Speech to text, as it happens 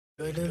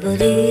Hello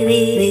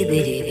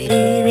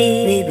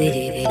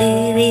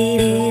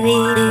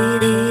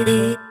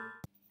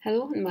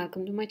and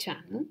welcome to my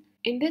channel.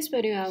 In this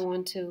video I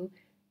want to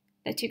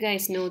let you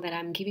guys know that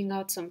I'm giving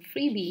out some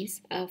freebies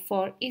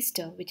for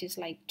Easter, which is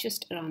like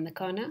just around the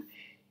corner.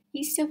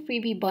 Easter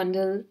freebie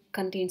bundle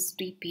contains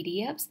 3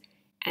 PDFs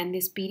and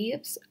these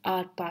PDFs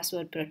are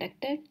password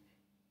protected.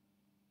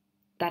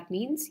 That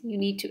means you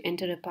need to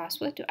enter a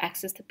password to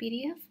access the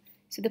PDF.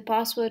 So the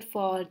password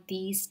for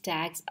these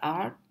tags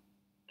are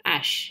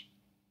ASH,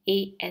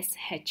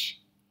 A-S-H.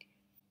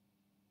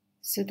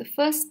 So the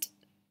first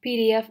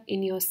PDF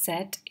in your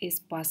set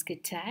is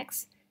basket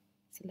tags.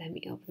 So let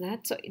me open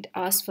that. So it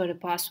asks for a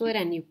password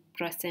and you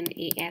press an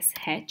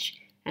ASH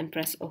and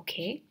press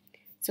OK.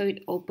 So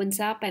it opens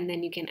up and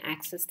then you can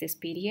access this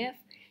PDF.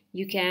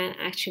 You can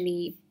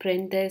actually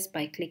print this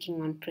by clicking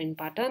on print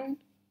button.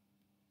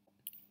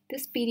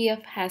 This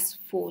PDF has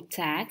 4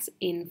 tags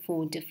in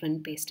 4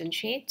 different pastel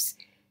shades.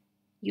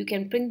 You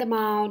can print them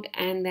out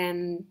and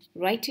then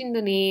write in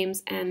the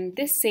names, and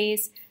this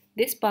says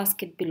this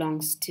basket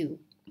belongs to.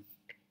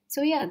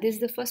 So yeah, this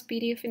is the first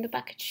PDF in the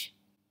package.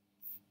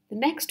 The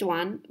next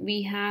one,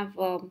 we have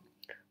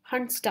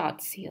hunt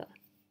starts here.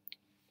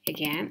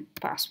 Again,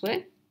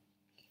 password.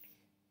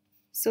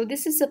 So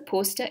this is a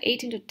poster,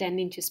 8 into 10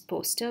 inches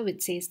poster,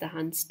 which says the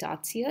hunt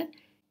starts here.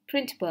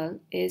 Printable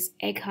is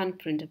egg hunt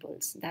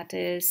printables. That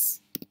is,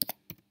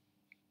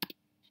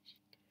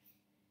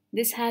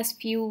 this has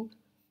few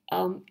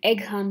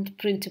egg hunt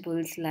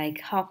printables like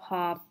hop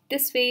hop,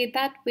 this way,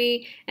 that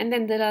way, and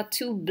then there are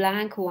 2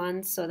 blank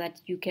ones so that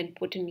you can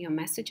put in your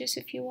messages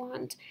if you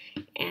want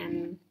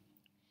and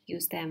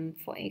use them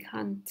for egg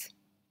hunt.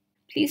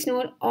 Please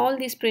note, all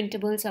these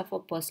printables are for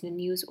personal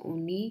use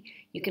only.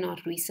 You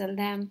cannot resell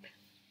them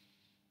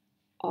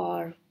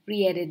or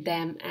re-edit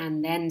them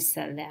and then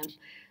sell them.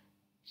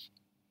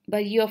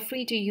 But you're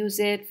free to use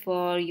it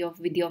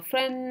with your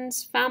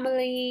friends,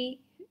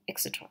 family,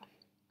 etc.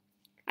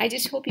 I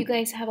just hope you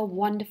guys have a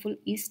wonderful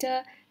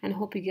Easter and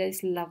hope you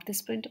guys love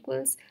these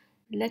printables.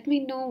 Let me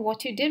know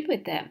what you did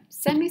with them.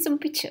 Send me some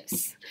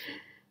pictures.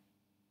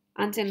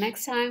 Until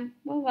next time,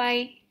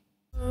 bye-bye.